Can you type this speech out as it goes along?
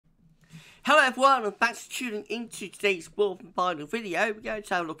Hello everyone, and thanks for tuning into today's fourth and final video. We're going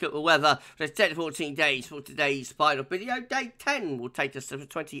to have a look at the weather for the 10 to 14 days for today's final video. Day 10 will take us to the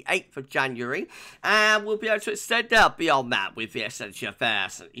 28th of January, and we'll be able to extend out beyond that with the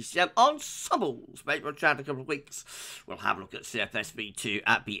GFS and ECM ensembles. Maybe we'll chat in a couple of weeks. We'll have a look at CFS V2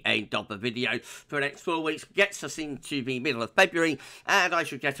 at the end of the video for the next 4 weeks. Gets us into the middle of February, and I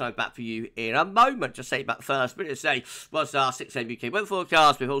should get time back for you in a moment. Just say about the first minute today was our 6 AM UK weather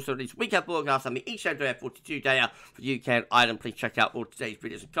forecast. We've also released weekend forecast on the each day 42-day for UK and Ireland. Please check out all today's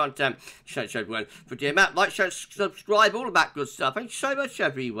videos and content. Show everyone for dear Matt. Like, share, subscribe, all of that good stuff. Thank you so much,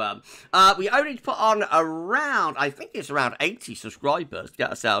 everyone. We only put on around, I think it's around 80 subscribers to get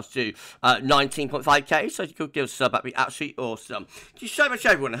ourselves to 19.5k. So if you could give us a sub, that'd be absolutely awesome. Thank you so much,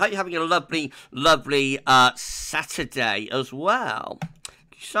 everyone. I hope you're having a lovely Saturday as well.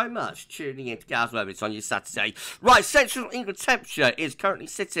 So much tuning in to GavsWeatherVids on your Saturday. Right, central England temperature is currently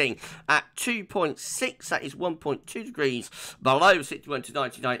sitting at 2.6. That is 1.2 degrees below 61 to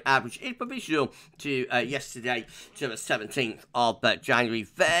 99 average. In provisional to yesterday to the 17th of January.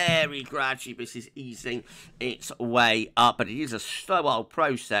 Very gradually this is easing its way up, but it is a slow old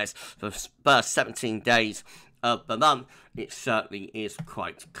process for the first 17 days of the month. It certainly is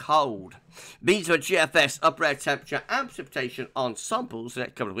quite cold. These are GFS upper air temperature and precipitation ensembles the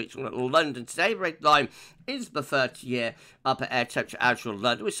next couple of weeks. We're at London today. The red line is the 30-year upper air temperature average for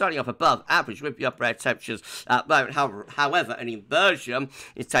London. We're starting off above average with the upper air temperatures at the moment. However, an inversion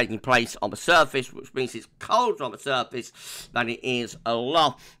is taking place on the surface, which means it's colder on the surface than it is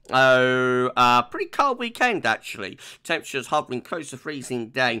aloft. Pretty cold weekend, actually. Temperatures hovering close to freezing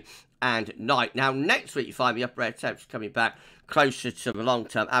day and night. Now, next week, you find the upper air temperature coming back closer to the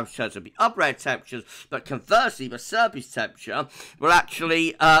long-term average terms of the upper air temperatures, but conversely, the surface temperature will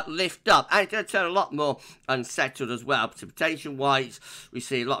actually lift up, and it's going to turn a lot more unsettled as well. Precipitation-wise, we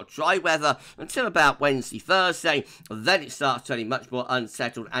see a lot of dry weather until about Wednesday, Thursday, then it starts turning much more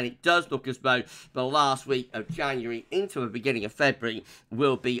unsettled, and it does look as though the last week of January into the beginning of February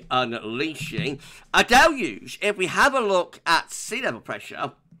will be unleashing a deluge. If we have a look at sea level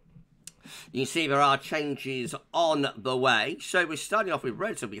pressure, you can see there are changes on the way. So we're starting off with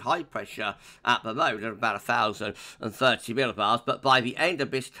relatively high pressure at the moment, at about 1,030 millibars. But by the end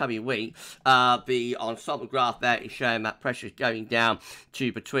of this coming week, the ensemble graph there is showing that pressure is going down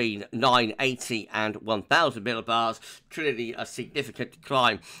to between 980 and 1,000 millibars. Clearly, a significant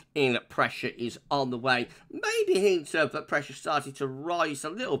decline in pressure is on the way. Maybe hints of the pressure starting to rise a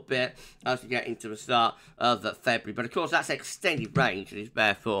little bit as we get into the start of February. But of course, that's extended range and is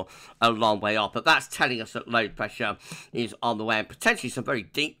therefore a long way off. But that's telling us that low pressure is on the way, and potentially some very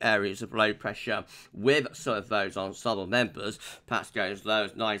deep areas of low pressure with some of those ensemble members, perhaps going as low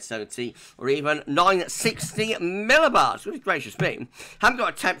as 970 or even 960 millibars. Goodness gracious me. Haven't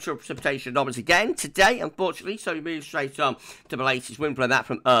got a temperature or precipitation anomalies again today, unfortunately, so we move straight on to the latest wind from that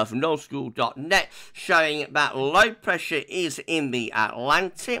from earthnorthschool.net, showing that low pressure is in the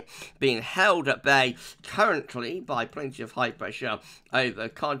Atlantic, being held at bay currently by plenty of high pressure over the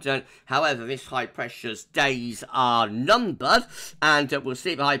continent. However, this high pressure's days are numbered, and we'll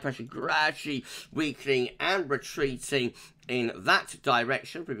see the high pressure gradually weakening and retreating in that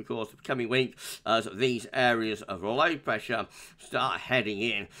direction through the course of the coming week as these areas of low pressure start heading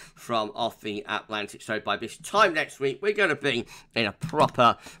in from off the Atlantic. So by this time next week, we're going to be in a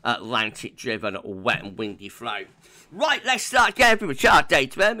proper Atlantic-driven wet and windy flow. Right, let's start getting with chart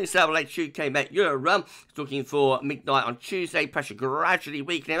data. This latest UK Met Euro looking for midnight on Tuesday. Pressure gradually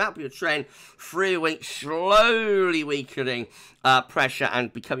weakening. That'll be a trend through the week, slowly weakening pressure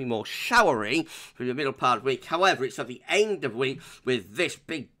and becoming more showery through the middle part of the week. However, it's at the end of the week with this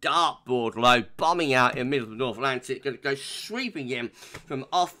big dartboard low bombing out in the middle of the North Atlantic, going to go sweeping in from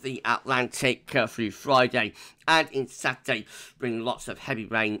off the Atlantic through Friday and in Saturday, bring lots of heavy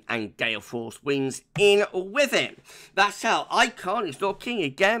rain and gale force winds in with it. That's how Icon is looking.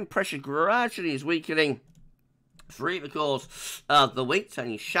 Again, pressure gradually is weakening through the course of the week,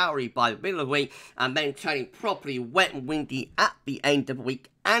 turning showery by the middle of the week, and then turning properly wet and windy at the end of the week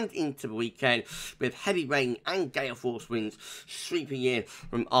and into the weekend, with heavy rain and gale force winds sweeping in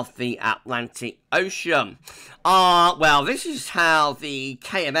from off the Atlantic Ocean. Well, this is how the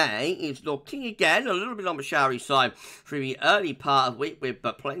KMA is looking again, a little bit on the showery side through the early part of the week, with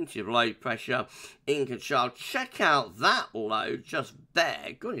plenty of low pressure in control. Check out that low just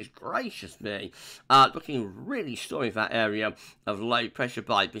there. Goodness gracious me. Looking really stormy for that area of low pressure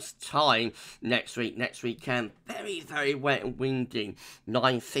by this time next week. Next weekend, very, very wet and windy. 9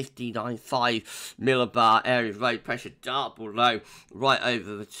 950, 9.5 millibar area of low pressure, dartboard low right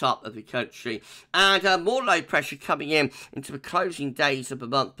over the top of the country. And more low pressure coming in into the closing days of the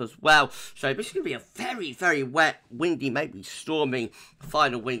month as well. So this is going to be a very, very wet, windy, maybe stormy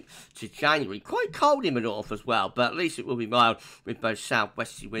final week to January. Quite cold in the north as well, but at least it will be mild with both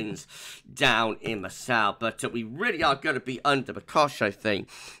southwesterly winds down in the south. But we really are going to be under the cosh, I think,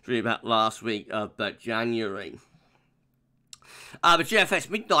 through about last week of January. The GFS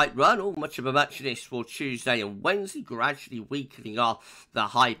midnight run, all much of a muchness for Tuesday and Wednesday, gradually weakening off the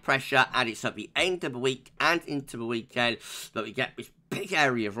high pressure, and it's at the end of the week and into the weekend that we get this big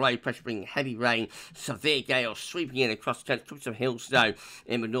area of low pressure bringing heavy rain, severe gales sweeping in across the country, some hail snow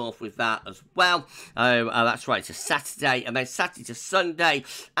in the north with that as well. That's right, it's a Saturday, and then Saturday to Sunday,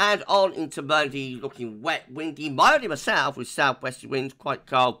 and on into Monday, looking wet, windy, mild in the south with southwesterly winds, quite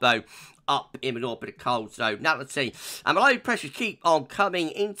cold though. Up in the north, bit of cold zone. Now let's see. And the low pressures keep on coming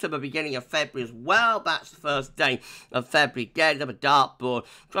into the beginning of February as well. That's the first day of February. Again, another dartboard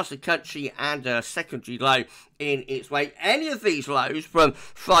across the country and a secondary low in its way. Any of these lows from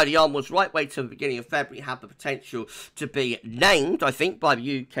Friday onwards, right way to the beginning of February, have the potential to be named, I think, by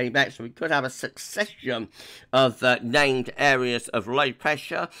the UK Met. So we could have a succession of named areas of low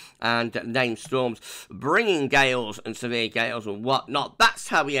pressure and named storms, bringing gales and severe gales and whatnot. That's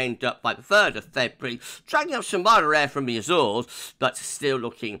how we end up by the 3rd of February, dragging up some minor air from the Azores, but still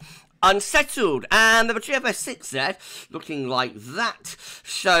looking unsettled. And the GFS 6Z looking like that.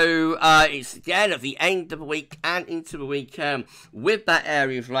 So it's again at the end of the week and into the weekend with that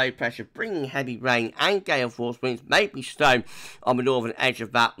area of low pressure bringing heavy rain and gale force winds, maybe snow on the northern edge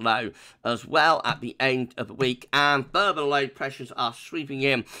of that low as well at the end of the week. And further low pressures are sweeping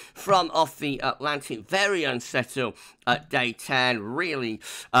in from off the Atlantic, very unsettled at day 10, really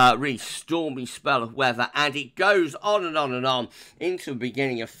stormy spell of weather, and it goes on and on and on into the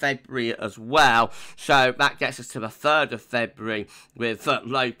beginning of February as well. So that gets us to the 3rd of February with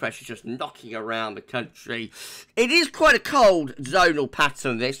low pressure just knocking around the country. It is quite a cold zonal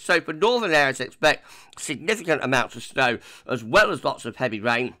pattern, this, so for northern areas expect significant amounts of snow as well as lots of heavy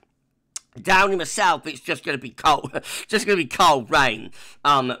rain. Down in the south, it's just going to be cold, just going to be cold rain,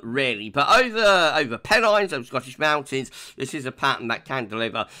 really. But over Pennines, over Scottish Mountains, this is a pattern that can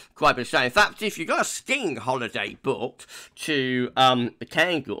deliver quite a bit of snow. In fact, if you've got a skiing holiday booked to the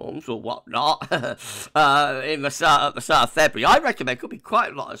Cairngorms or whatnot in the start of February, I reckon there could be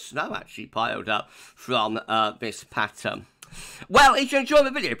quite a lot of snow actually piled up from this pattern. Well, if you enjoyed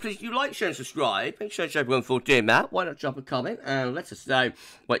the video, please do like, share and subscribe. Thanks so much everyone for doing that. Why not drop a comment and let us know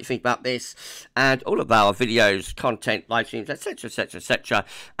what you think about this and all of our videos, content, live streams, etc, etc, etc.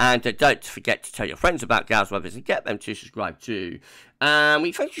 And don't forget to tell your friends about GavsWeatherVids and get them to subscribe too.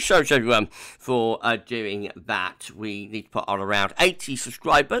 We thank you so much everyone for doing that. We need to put on around 80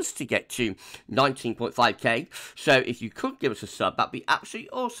 subscribers to get to 19.5k. So if you could give us a sub, that'd be absolutely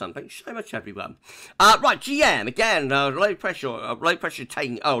awesome. Thank you so much everyone. Right, GM again, lower pressure,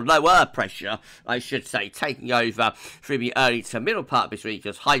 I should say, taking over through the early to middle part of this week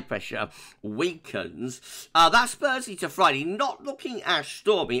as high pressure weakens. That's Thursday to Friday, not looking as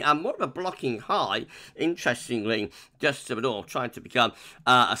stormy and more of a blocking high, interestingly, just to the north, trying to become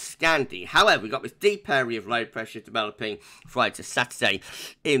a Scandi. However, we've got this deep area of low pressure developing Friday to Saturday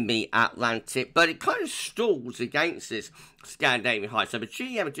in the Atlantic, but it kind of stalls against this Scandinavian high. So the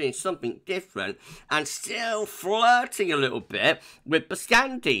GM are doing something different and still flirting a little bit with the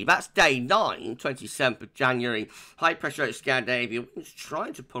Scandi. That's day 9, 27th of January. High pressure over Scandinavia. It's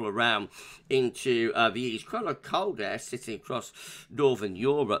trying to pull around into the east. Quite a lot of cold air sitting across northern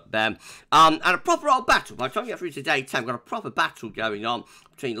Europe then. And a proper old battle. By the time we get through to day 10, we've got a proper battle going on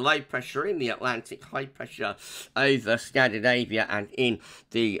between low pressure in the Atlantic, high pressure over Scandinavia and in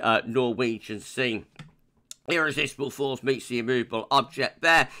the Norwegian Sea. Irresistible force meets the immovable object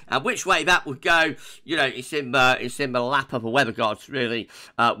there, and which way that would go, you know, it's in the lap of the weather gods, really,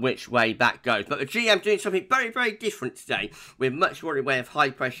 which way that goes. But the GM doing something very, very different today, with much more in the way of high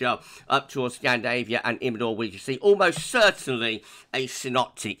pressure up towards Scandinavia and in the Norwegian Sea. Almost certainly a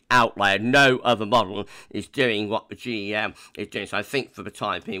synoptic outlier. No other model is doing what the GM is doing. So I think for the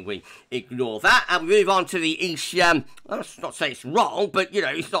time being, we ignore that, and we move on to the ECM. Well, let's not say it's wrong, but, you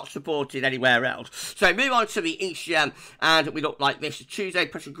know, it's not supported anywhere else. So move on to to the ECM, and we look like this. Tuesday,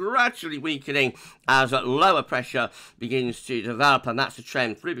 pressure gradually weakening as lower pressure begins to develop, and that's a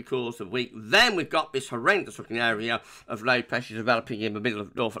trend through the course of the week. Then we've got this horrendous looking area of low pressure developing in the middle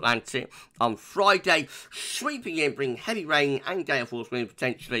of North Atlantic on Friday, sweeping in, bringing heavy rain and gale force wind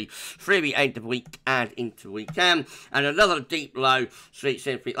potentially through the end of the week and into the weekend. And another deep low sweeps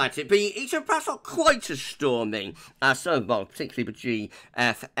in for the Atlantic. But it's perhaps not quite as stormy as some of them, particularly the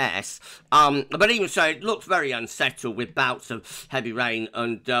GFS. But even so, it looks very unsettled with bouts of heavy rain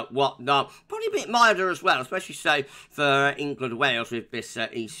and whatnot. Probably a bit milder as well, especially so for England and Wales with this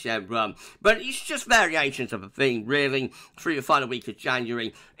ECM run. But it's just variations of a theme, really, through the final week of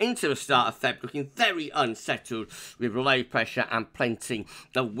January into the start of Feb, looking very unsettled with low pressure and plenty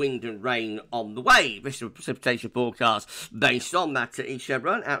of wind and rain on the way. This is a precipitation forecast based on that ECM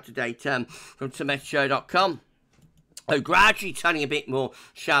run, out to date from Meteo.com. Gradually turning a bit more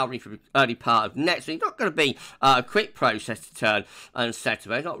showery for the early part of next week. Not going to be a quick process to turn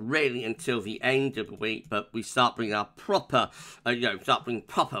unsettled. Not really until the end of the week, but we start bringing our proper,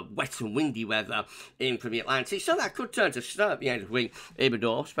 proper wet and windy weather in from the Atlantic. So that could turn to snow at the end of the week in the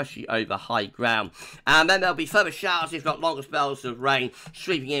north, especially over high ground. And then there'll be further showers, if not longer spells of rain,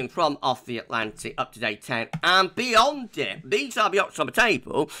 sweeping in from off the Atlantic up to day 10 and beyond it. These are the options on the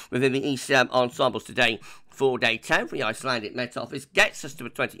table within the ECM ensembles today. 4-day 10 from the Icelandic Met Office gets us to the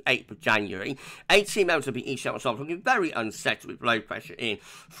 28th of January. 18 members of the ECM ensemble looking very unsettled with low pressure in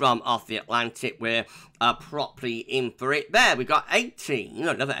from off the Atlantic. We're properly in for it there. We've got 18,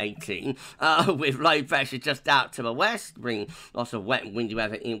 another 18, with low pressure just out to the west, bringing lots of wet and windy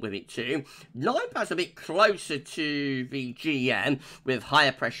weather in with it too. 9 perhaps a bit closer to the GM with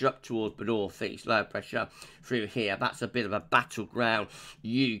higher pressure up towards the northeast, lower pressure through here. That's a bit of a battleground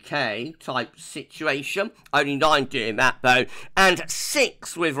UK type situation. Only 9 doing that though, and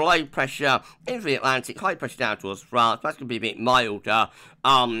 6 with low pressure into the Atlantic, high pressure down towards France. That's going to be a bit milder,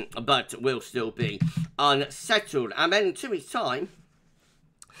 but will still be unsettled. And then in 2 weeks' time,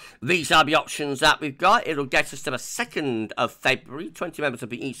 these are the options that we've got. It'll get us to the 2nd of February. 20 members of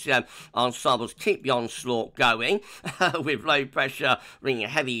the ECM ensembles keep the onslaught going with low pressure, bringing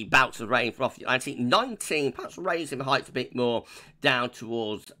heavy bouts of rain from off the Atlantic. 19, perhaps raising the heights a bit more down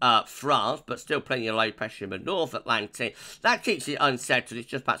towards France, but still plenty of low pressure in the North Atlantic. That keeps it unsettled. It's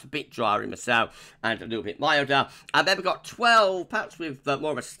just perhaps a bit drier in the south and a little bit milder. And then we've got 12, perhaps with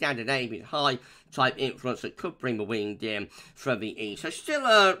more of a Scandinavian high type influence that could bring the wind in from the east. So still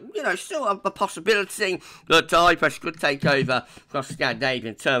a possibility that high pressure could take over across Scandinavia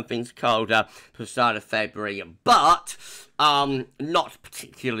and turn things colder for the start of February, but not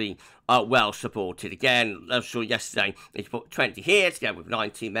particularly well supported. Again, as I saw yesterday, they put 20 here together with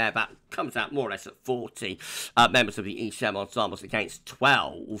 19 there. That comes out more or less at 40 members of the ECM ensembles against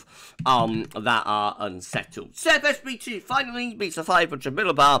 12 that are unsettled. CFS V2 finally beats a 500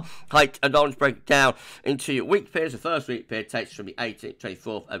 millibar height and orange, break down into week periods. The first week period takes from the 18th to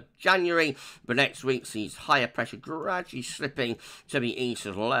 24th of January. The next week sees higher pressure gradually slipping to the east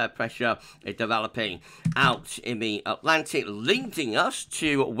as lower pressure is developing out in the Atlantic, leading us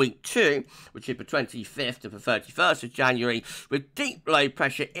to week 2, which is the 25th to the 31st of January, with deep low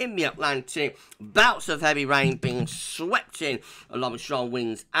pressure in the Atlantic, bouts of heavy rain being swept in along with strong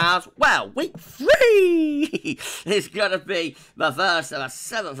winds as well. Week 3 is going to be the 1st and the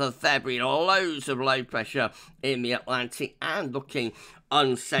 7th of February, loads of low pressure in the Atlantic and looking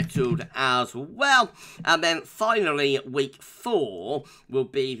unsettled as well. And then finally, week 4 will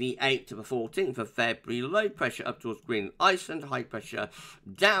be the 8th to the 14th of February. Low pressure up towards Greenland, Iceland, high pressure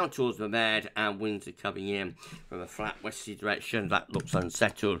down towards the Med, and winds are coming in from a flat westerly direction. That looks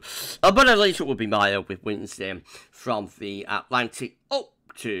unsettled, but at least it will be mild with winds in from the Atlantic up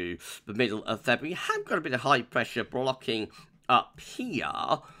to the middle of February. You have got a bit of high pressure blocking up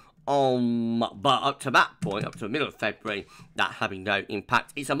here. But up to that point, up to the middle of February, that having no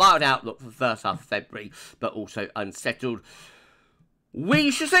impact. It's a mild outlook for the first half of February, but also unsettled.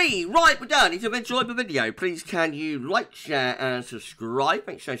 We shall see. Right, we're done. If you've enjoyed the video, please can you like, share, and subscribe.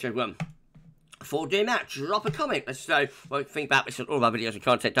 Thanks so much, everyone, for doing that. Drop a comment. Let us know what you think about this and all of our videos and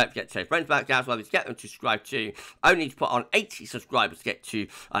content. Don't forget to tell friends about GavsWeatherVids, get them to subscribe too. Only need to put on 80 subscribers to get to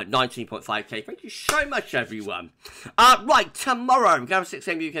 19.5k. Thank you so much, everyone. Right, tomorrow, we're going to have 6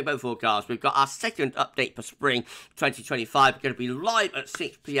 AM UK weather forecast. We've got our second update for spring 2025. We're going to be live at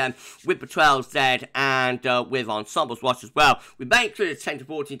 6 PM with the 12Z and with Ensembles Watch as well. We may include a 10 to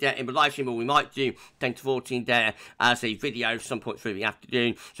 14 day in the live stream, or we might do 10 to 14 day as a video some point through the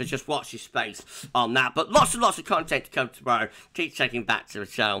afternoon. So just watch this space on that, but lots and lots of content to come tomorrow. Keep checking back to the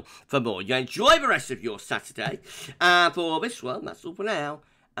channel for more. You enjoy the rest of your Saturday, and for this one, that's all for now,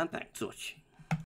 and back to watching.